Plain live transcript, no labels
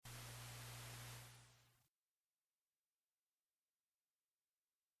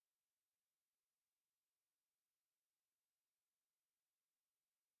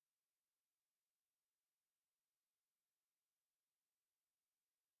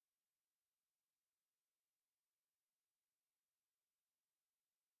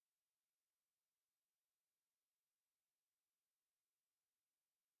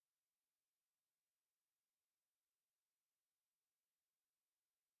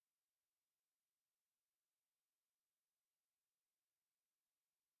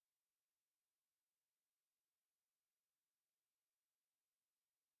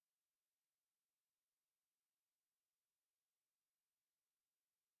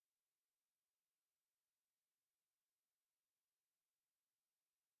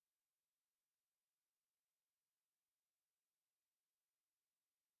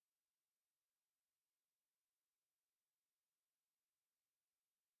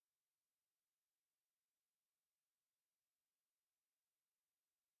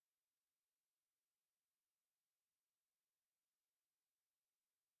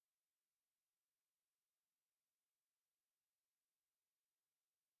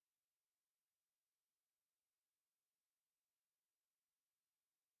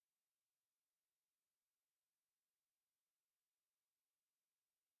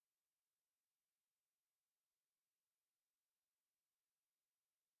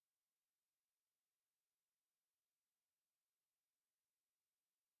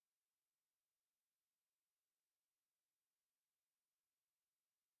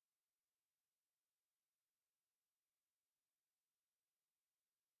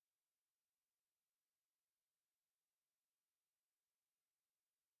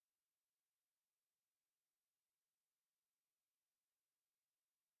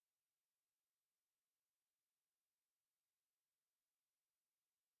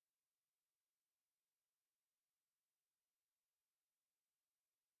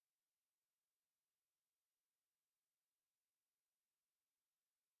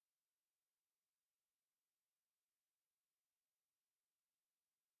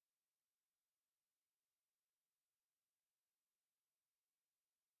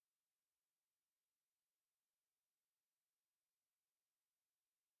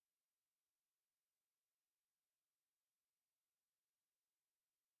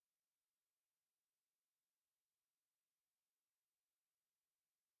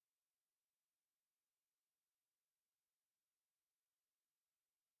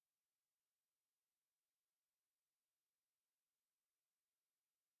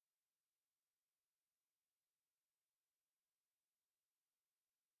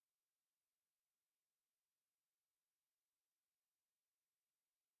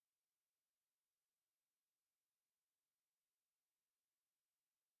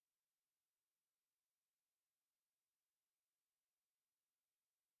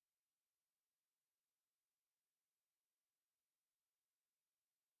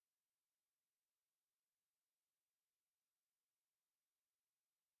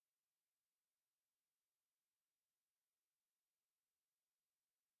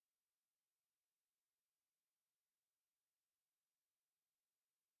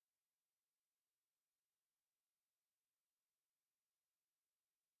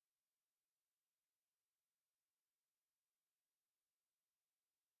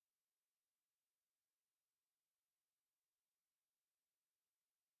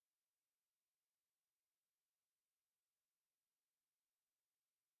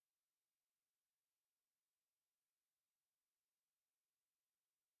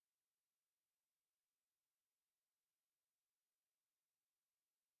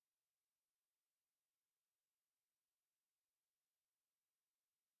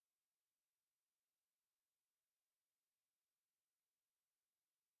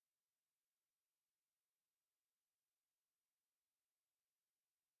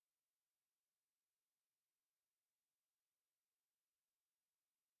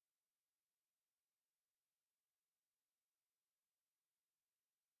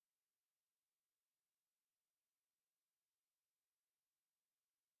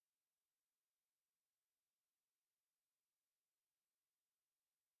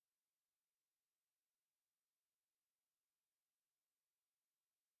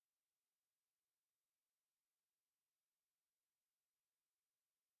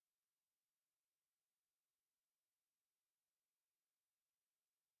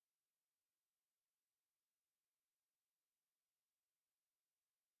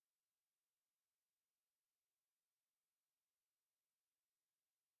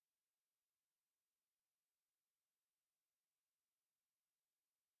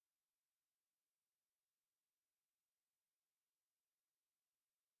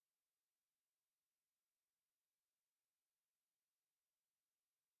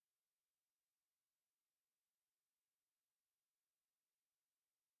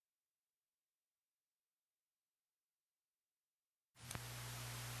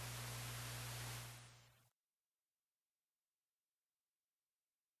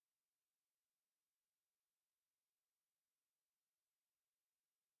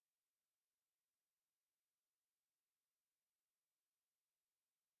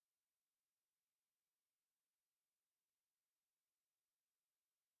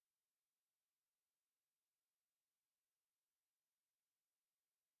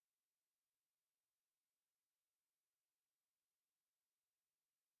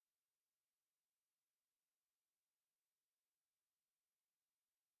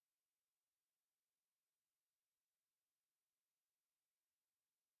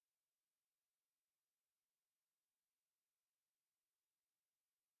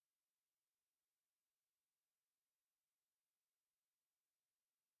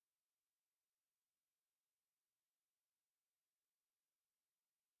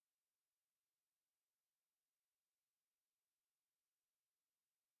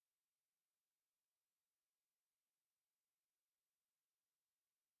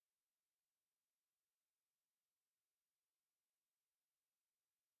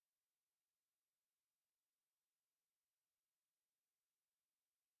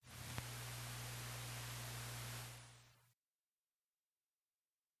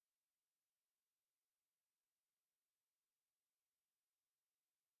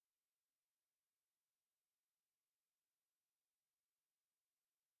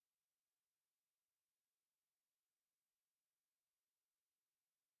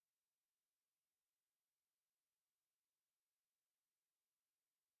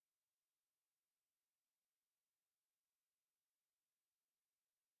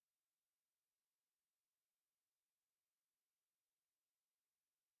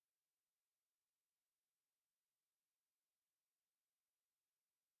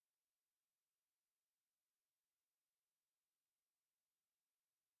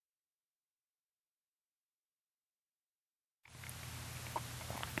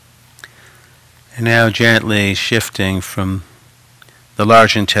And now gently shifting from the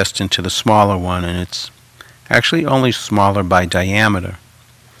large intestine to the smaller one, and it's actually only smaller by diameter.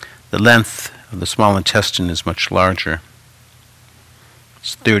 The length of the small intestine is much larger.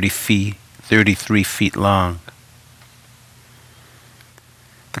 It's 33 feet long.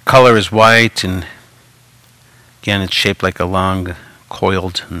 The color is white, and again, it's shaped like a long,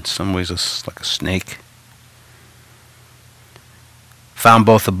 coiled, in some ways like a snake. Found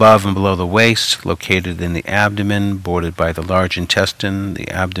both above and below the waist, located in the abdomen, bordered by the large intestine, the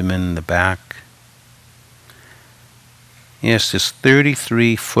abdomen, the back. Yes, this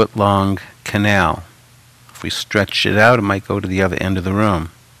 33-foot-long canal. If we stretch it out, it might go to the other end of the room.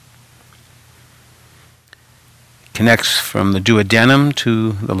 It connects from the duodenum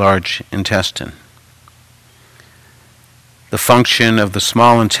to the large intestine. The function of the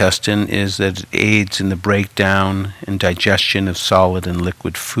small intestine is that it aids in the breakdown and digestion of solid and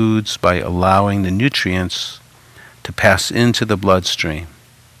liquid foods by allowing the nutrients to pass into the bloodstream.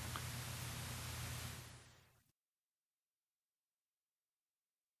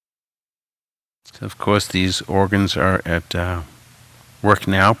 So of course, these organs are at work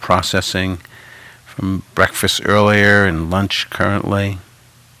now, processing from breakfast earlier and lunch currently.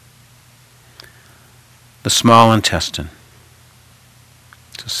 The small intestine.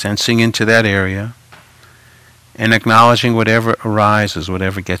 So sensing into that area and acknowledging whatever arises,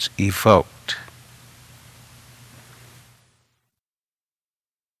 whatever gets evoked.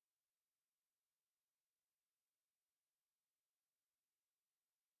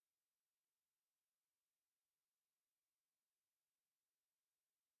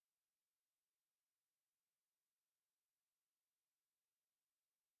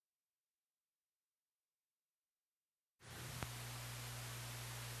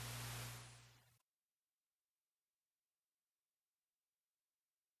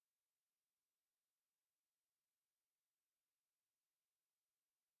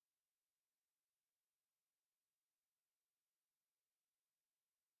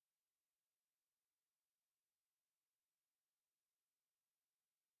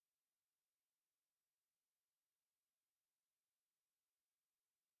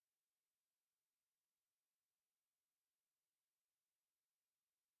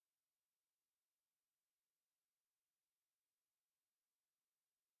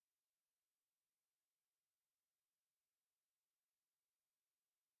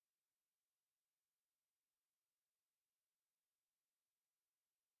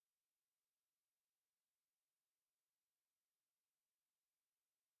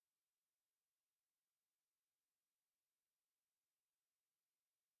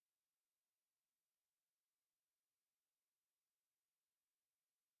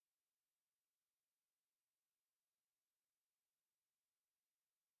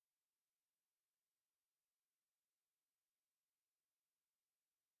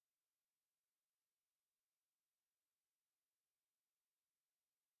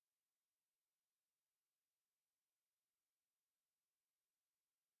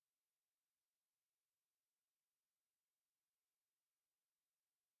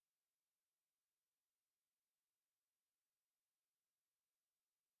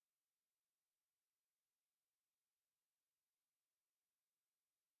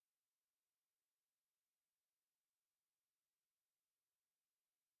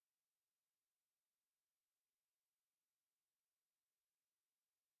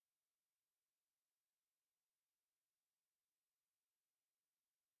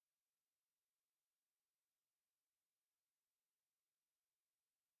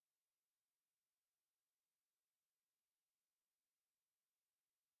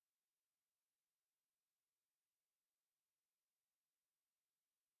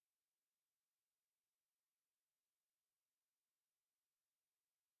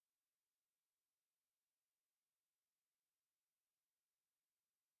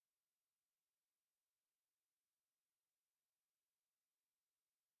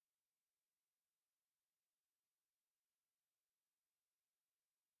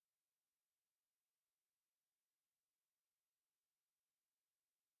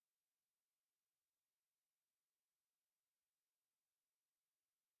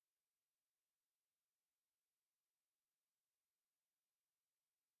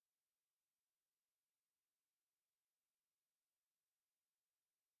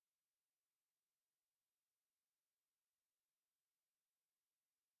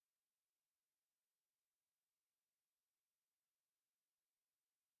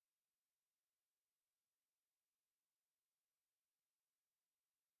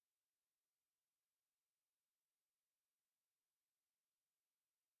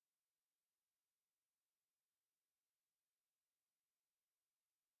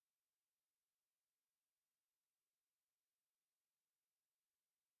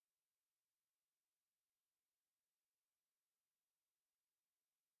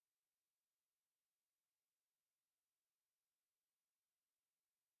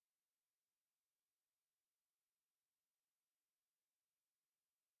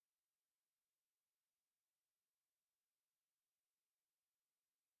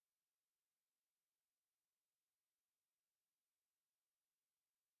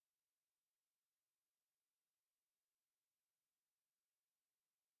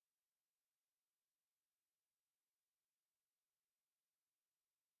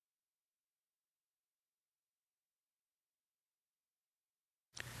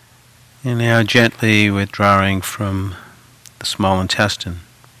 And now gently withdrawing from the small intestine.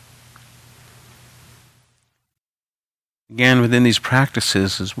 Again, within these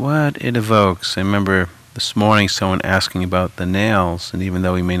practices is what it evokes. I remember this morning someone asking about the nails, and even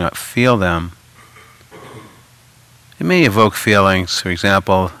though we may not feel them, it may evoke feelings. For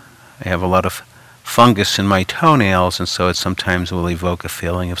example, I have a lot of fungus in my toenails, and so it sometimes will evoke a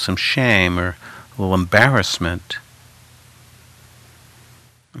feeling of some shame or a little embarrassment.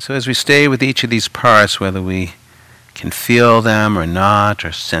 And so as we stay with each of these parts, whether we can feel them or not,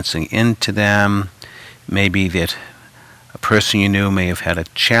 or sensing into them, maybe that a person you knew may have had a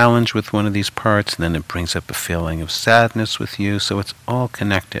challenge with one of these parts, and then it brings up a feeling of sadness with you, so it's all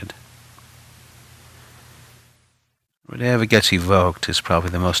connected. Whatever gets evoked is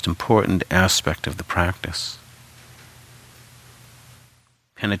probably the most important aspect of the practice.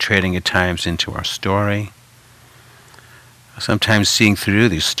 Penetrating at times into our story, sometimes seeing through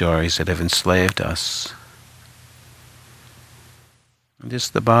these stories that have enslaved us. And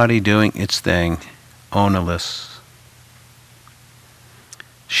just the body doing its thing, ownerless.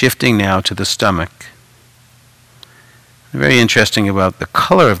 Shifting now to the stomach. Very interesting about the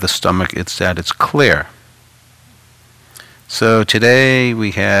color of the stomach, it's that it's clear. So today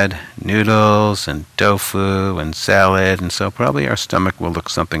we had noodles and tofu and salad, and so probably our stomach will look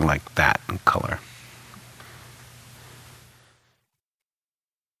something like that in color.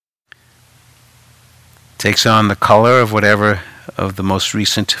 Takes on the color of whatever of the most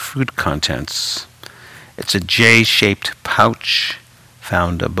recent food contents. It's a J-shaped pouch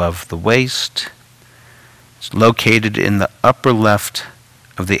found above the waist. It's located in the upper left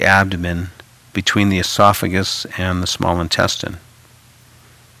of the abdomen, between the esophagus and the small intestine.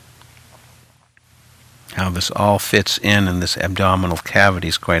 How this all fits in this abdominal cavity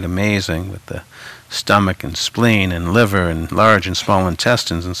is quite amazing, with the stomach and spleen and liver and large and small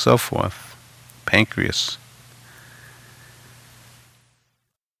intestines and so forth, pancreas.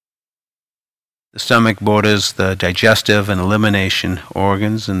 The stomach borders the digestive and elimination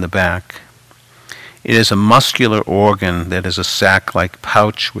organs in the back. It is a muscular organ that is a sac-like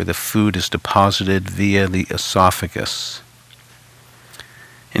pouch where the food is deposited via the esophagus.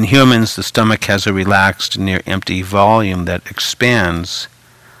 In humans, the stomach has a relaxed, near-empty volume that expands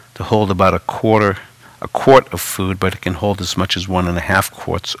to hold about a quart of food, but it can hold as much as 1.5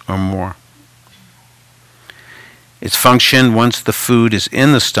 quarts or more. Its function, once the food is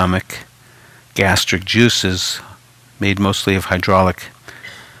in the stomach, gastric juices, made mostly of hydrochloric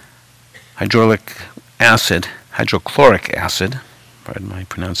acid, pardon my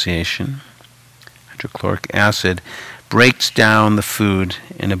pronunciation, hydrochloric acid, breaks down the food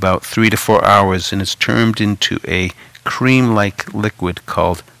in about 3 to 4 hours and is turned into a cream-like liquid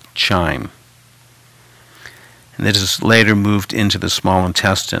called chyme. And it is later moved into the small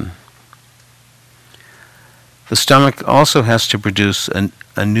intestine. The stomach also has to produce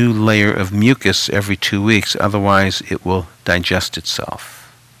a new layer of mucus every 2 weeks, otherwise it will digest itself.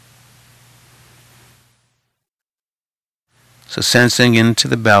 So sensing into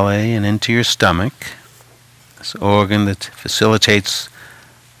the belly and into your stomach, this organ that facilitates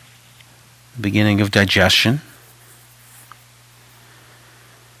the beginning of digestion.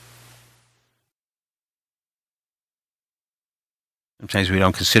 Sometimes we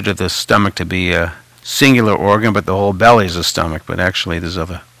don't consider the stomach to be a singular organ, but the whole belly is a stomach, but actually there's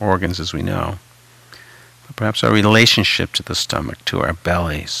other organs as we know. But perhaps our relationship to the stomach, to our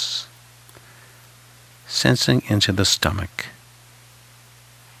bellies. Sensing into the stomach.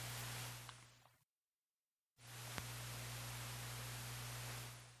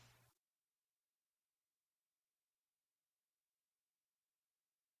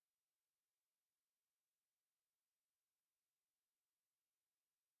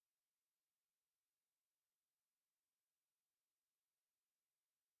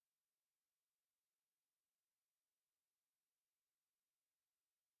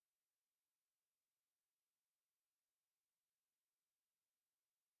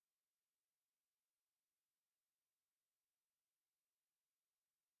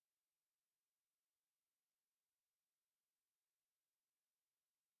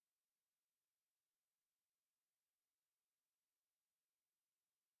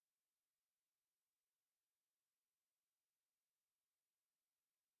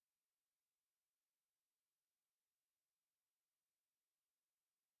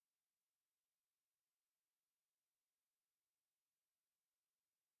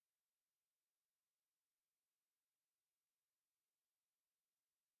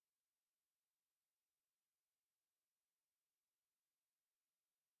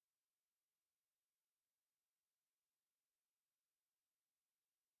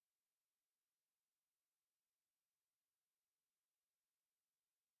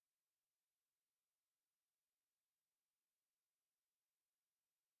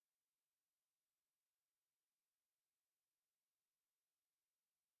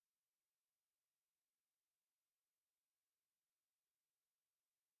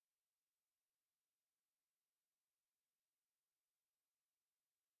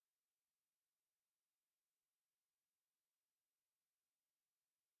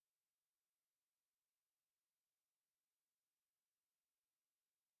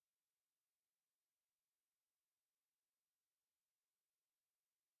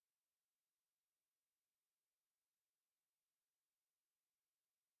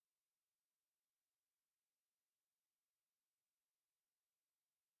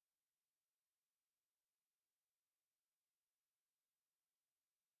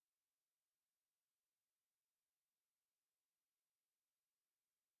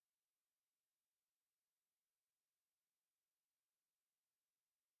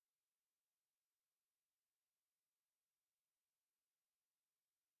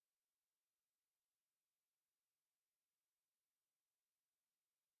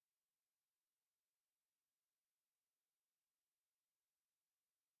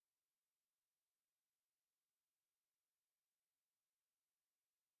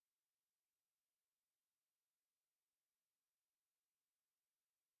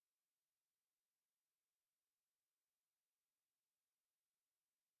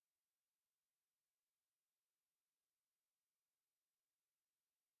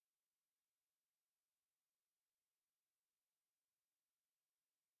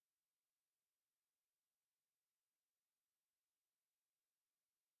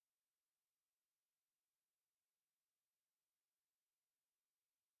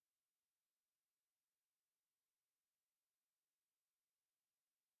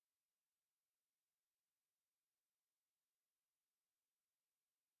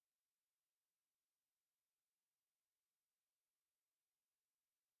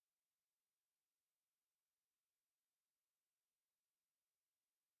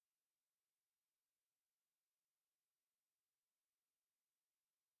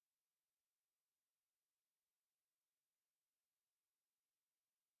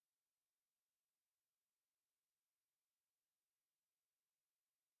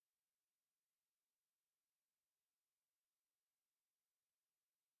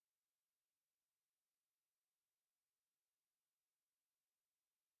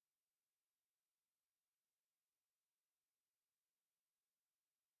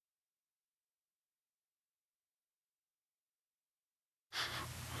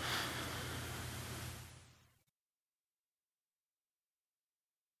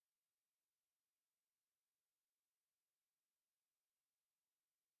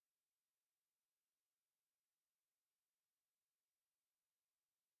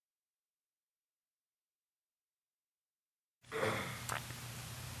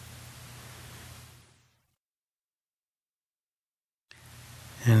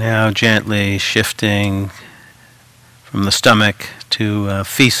 And now gently shifting from the stomach to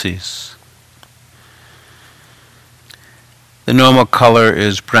feces. The normal color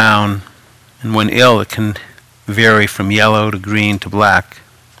is brown, and when ill it can vary from yellow to green to black.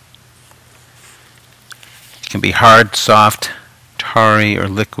 It can be hard, soft, tarry, or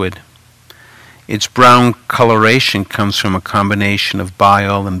liquid. Its brown coloration comes from a combination of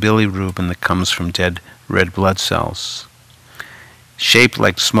bile and bilirubin that comes from dead red blood cells, shaped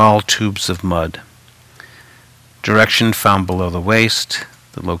like small tubes of mud. Direction found below the waist.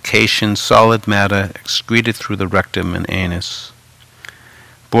 The location, solid matter excreted through the rectum and anus,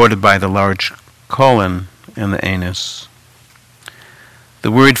 bordered by the large colon and the anus.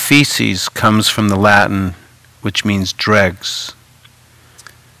 The word feces comes from the Latin, which means dregs.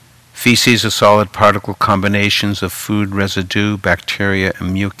 Feces are solid particle combinations of food residue, bacteria,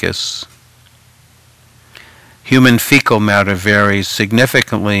 and mucus. Human fecal matter varies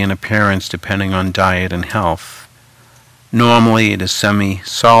significantly in appearance depending on diet and health. Normally it is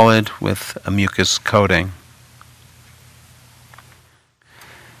semi-solid with a mucus coating.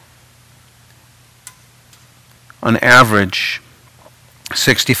 On average,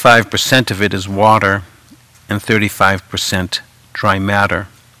 65% of it is water and 35% dry matter.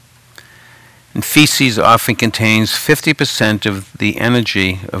 And feces often contains 50% of the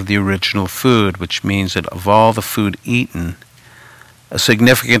energy of the original food, which means that of all the food eaten, a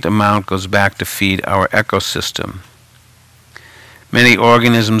significant amount goes back to feed our ecosystem. Many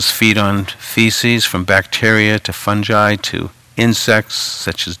organisms feed on feces, from bacteria to fungi to insects,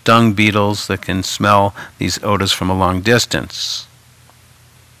 such as dung beetles that can smell these odors from a long distance.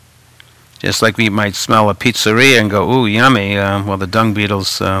 Just like we might smell a pizzeria and go, ooh, yummy, well, the dung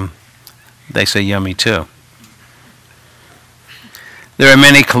beetles, they say yummy too. There are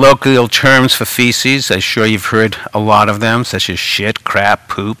many colloquial terms for feces. I'm sure you've heard a lot of them, such as shit, crap,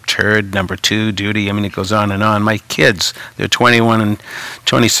 poop, turd, number two, duty. I mean, it goes on and on. My kids, they're 21 and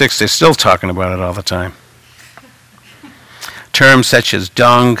 26, they're still talking about it all the time. Terms such as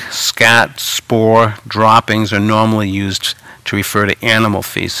dung, scat, spore, droppings are normally used to refer to animal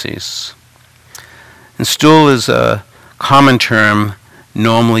feces. And stool is a common term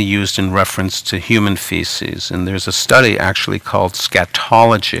normally used in reference to human feces. And there's a study actually called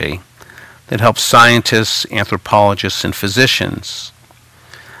scatology that helps scientists, anthropologists, and physicians.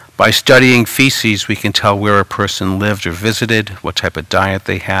 By studying feces, we can tell where a person lived or visited, what type of diet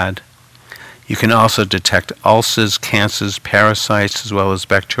they had. You can also detect ulcers, cancers, parasites, as well as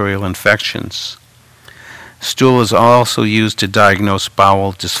bacterial infections. Stool is also used to diagnose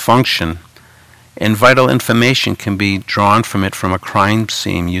bowel dysfunction, and vital information can be drawn from it from a crime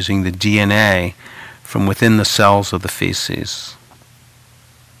scene using the DNA from within the cells of the feces.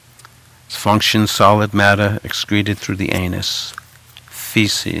 Its function, solid matter excreted through the anus.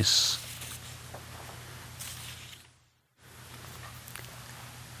 Feces.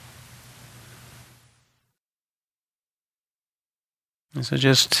 And so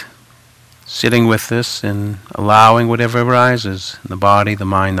just sitting with this and allowing whatever arises in the body, the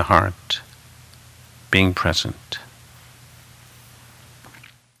mind, the heart, being present.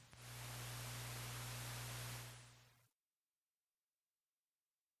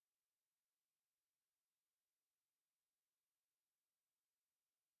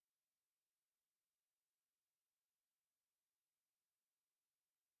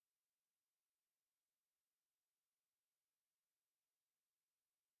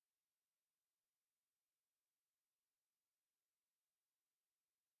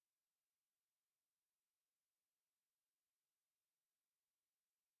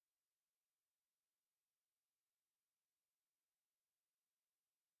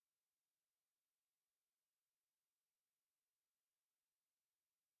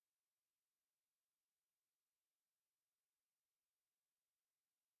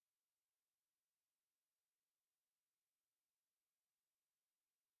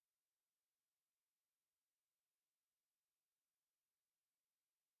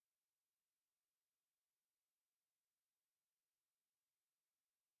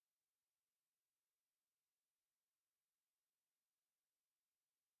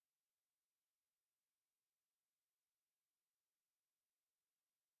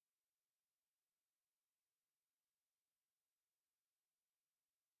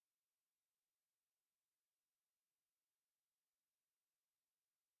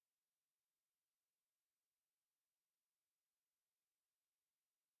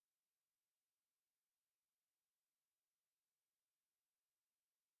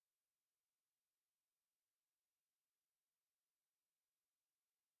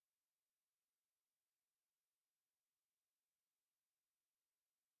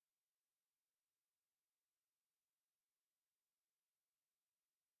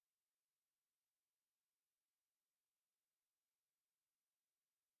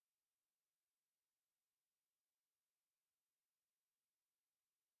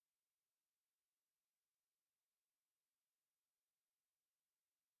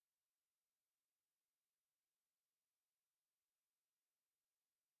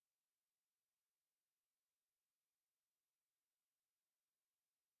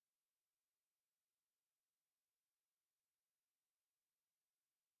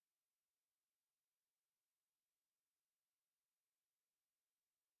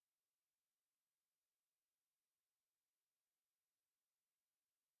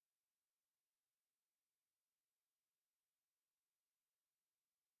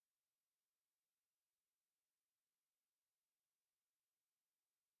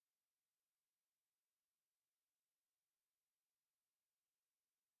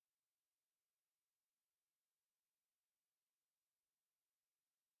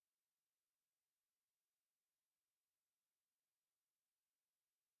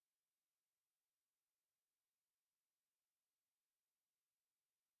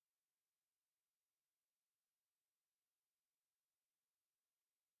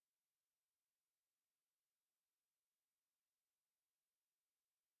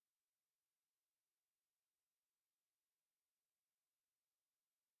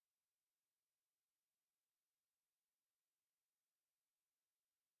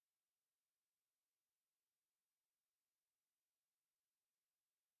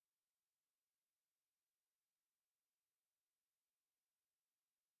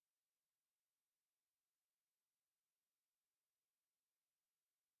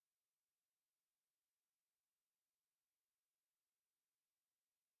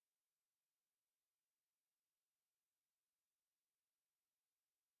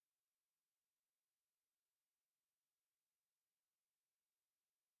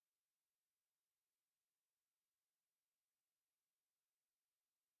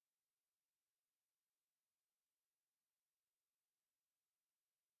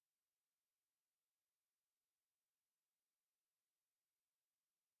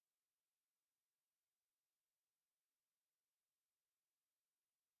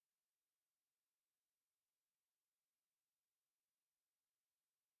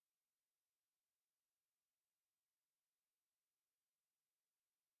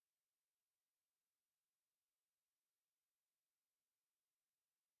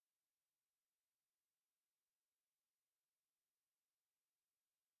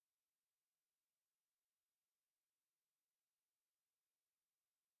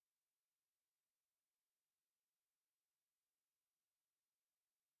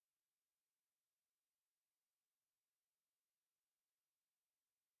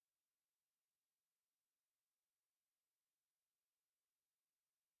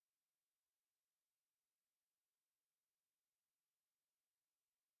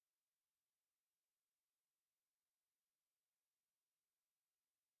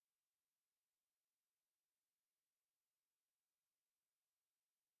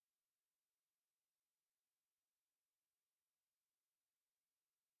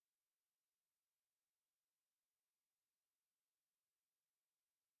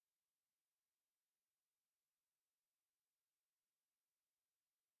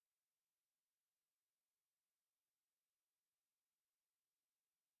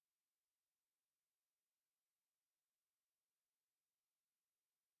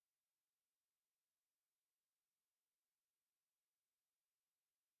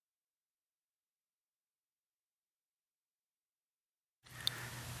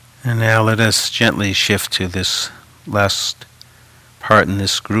 And now let us gently shift to this last part in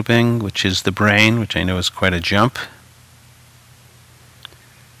this grouping, which is the brain, which I know is quite a jump.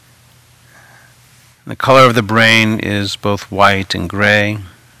 The color of the brain is both white and gray.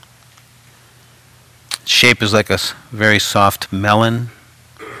 Its shape is like a very soft melon.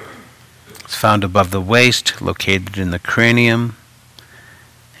 It's found above the waist, located in the cranium,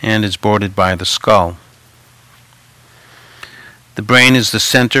 and is bordered by the skull. The brain is the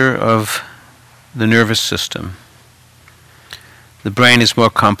center of the nervous system. The brain is more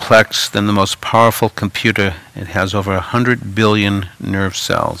complex than the most powerful computer. It has over 100 billion nerve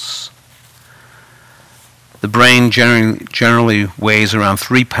cells. The brain generally weighs around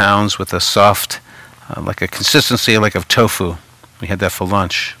 3 pounds with a soft, like a consistency like of tofu. We had that for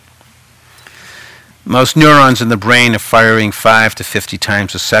lunch. Most neurons in the brain are firing 5 to 50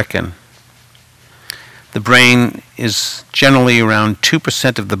 times a second. The brain is generally around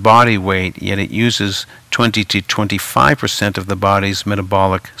 2% of the body weight, yet it uses 20 to 25% of the body's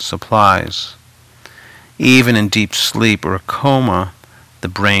metabolic supplies. Even in deep sleep or a coma, the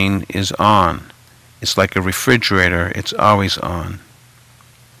brain is on. It's like a refrigerator, it's always on.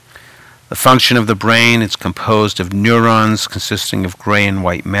 The function of the brain is composed of neurons consisting of gray and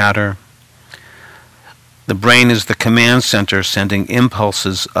white matter. The brain is the command center sending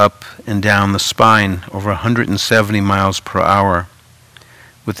impulses up and down the spine over 170 miles per hour,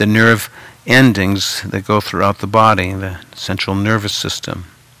 with the nerve endings that go throughout the body, the central nervous system.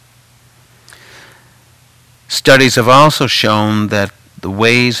 Studies have also shown that the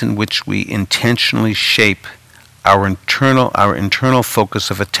ways in which we intentionally shape our internal focus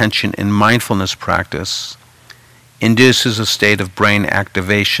of attention in mindfulness practice induces a state of brain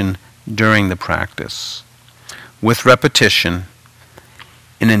activation during the practice. With repetition,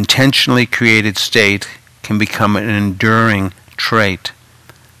 an intentionally created state can become an enduring trait.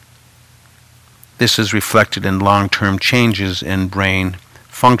 This is reflected in long-term changes in brain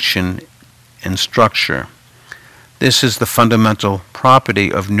function and structure. This is the fundamental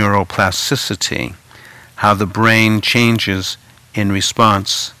property of neuroplasticity, how the brain changes in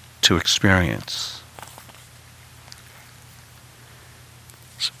response to experience.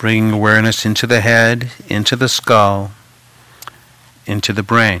 So bringing awareness into the head, into the skull, into the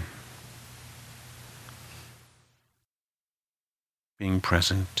brain. Being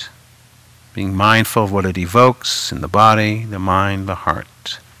present, being mindful of what it evokes in the body, the mind, the heart.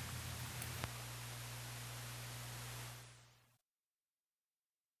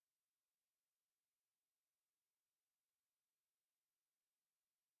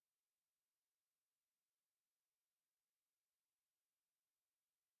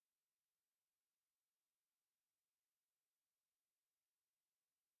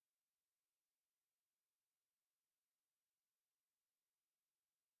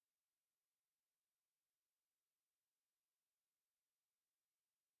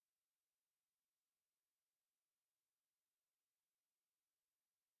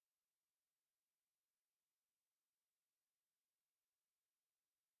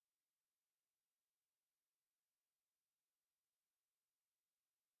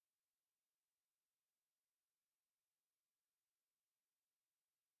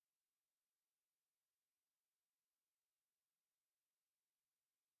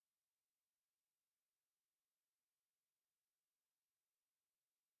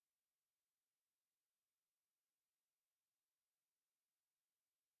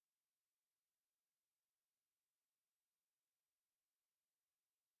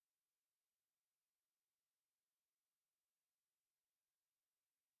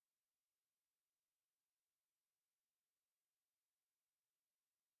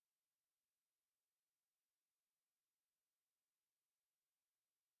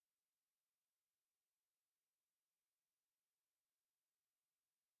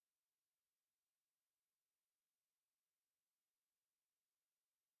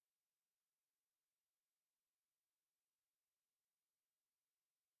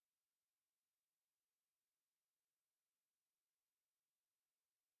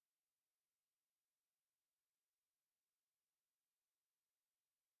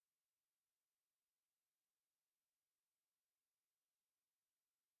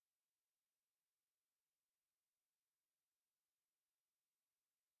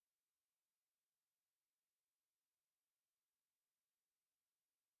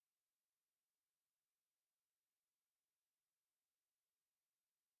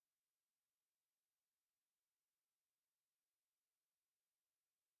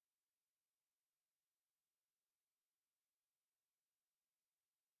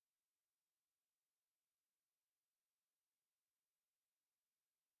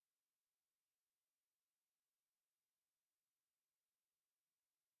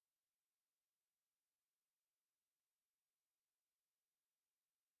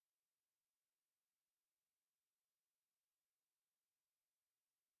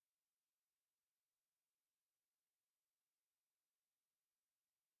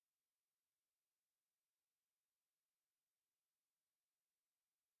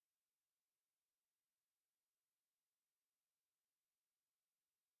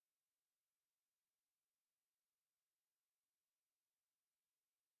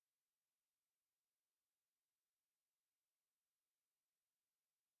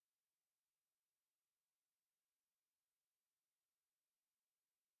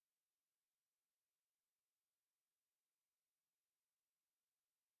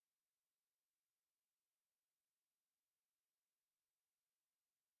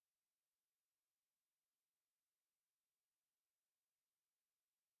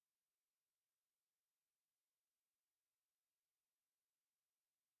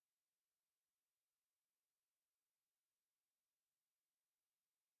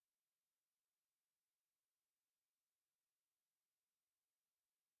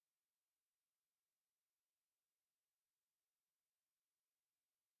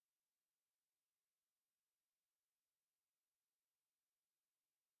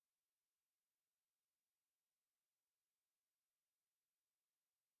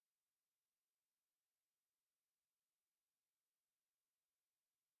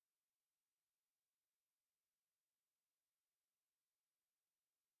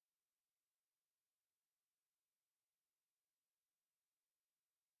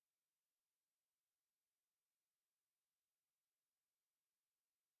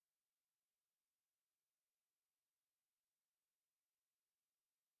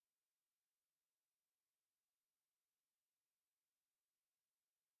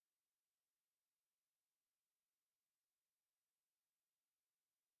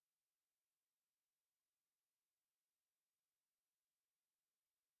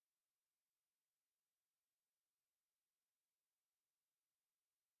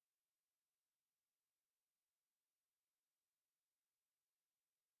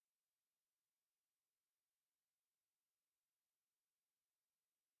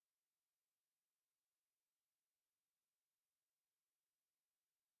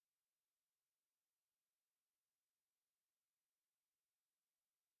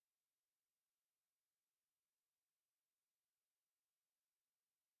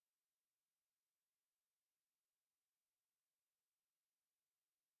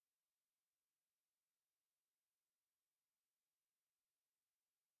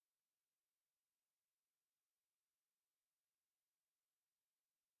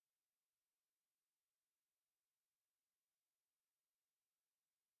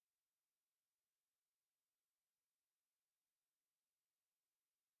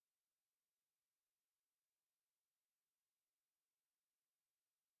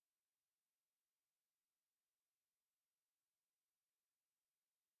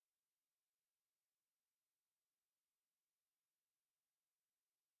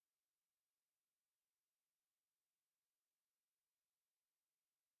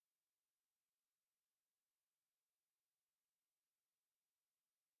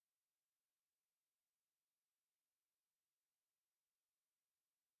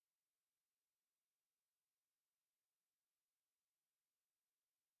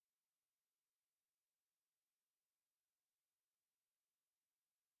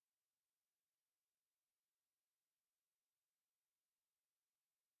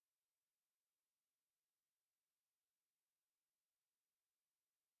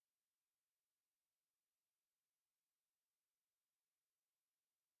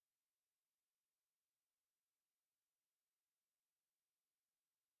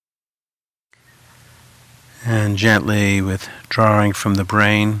 And gently withdrawing from the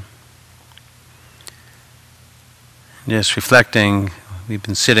brain. Just reflecting, we've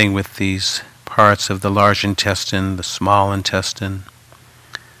been sitting with these parts of the large intestine, the small intestine,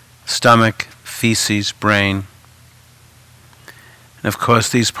 stomach, feces, brain. And of course,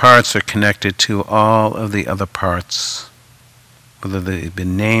 these parts are connected to all of the other parts, whether they've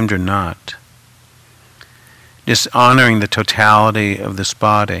been named or not. Just honoring the totality of this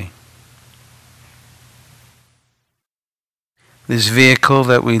body. This vehicle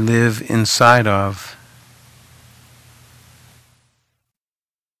that we live inside of.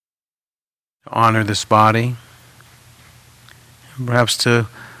 Honor this body. And perhaps to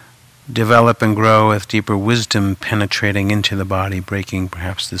develop and grow with deeper wisdom penetrating into the body, breaking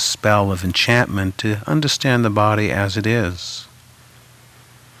perhaps this spell of enchantment to understand the body as it is.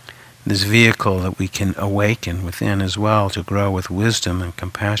 This vehicle that we can awaken within as well to grow with wisdom and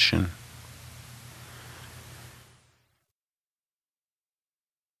compassion.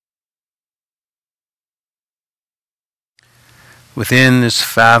 Within this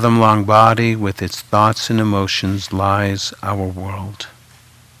fathom-long body with its thoughts and emotions lies our world.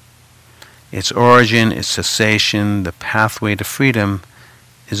 Its origin, its cessation, the pathway to freedom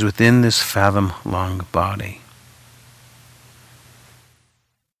is within this fathom-long body.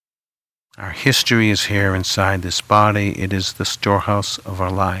 Our history is here inside this body. It is the storehouse of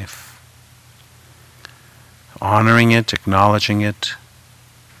our life. Honoring it, acknowledging it,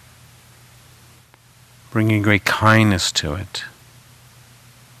 bringing great kindness to it.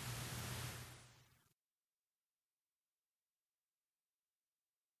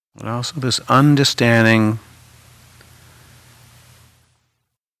 But also this understanding,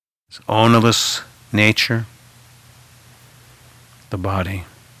 this ownerless nature, the body.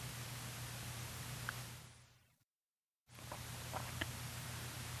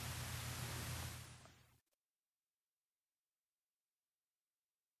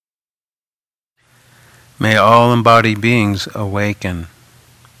 May all embodied beings awaken.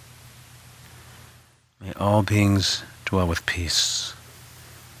 May all beings dwell with peace.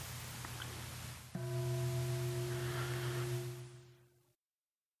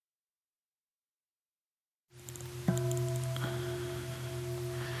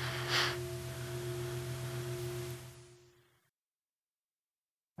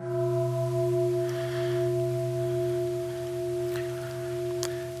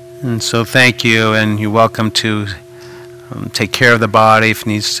 And so thank you, and you're welcome to take care of the body if it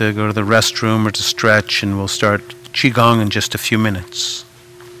needs to go to the restroom or to stretch, and we'll start Qigong in just a few minutes.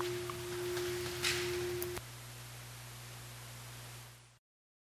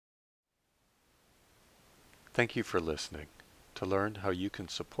 Thank you for listening. To learn how you can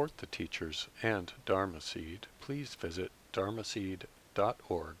support the teachers and Dharma Seed, please visit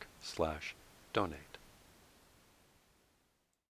dharmaseed.org/donate.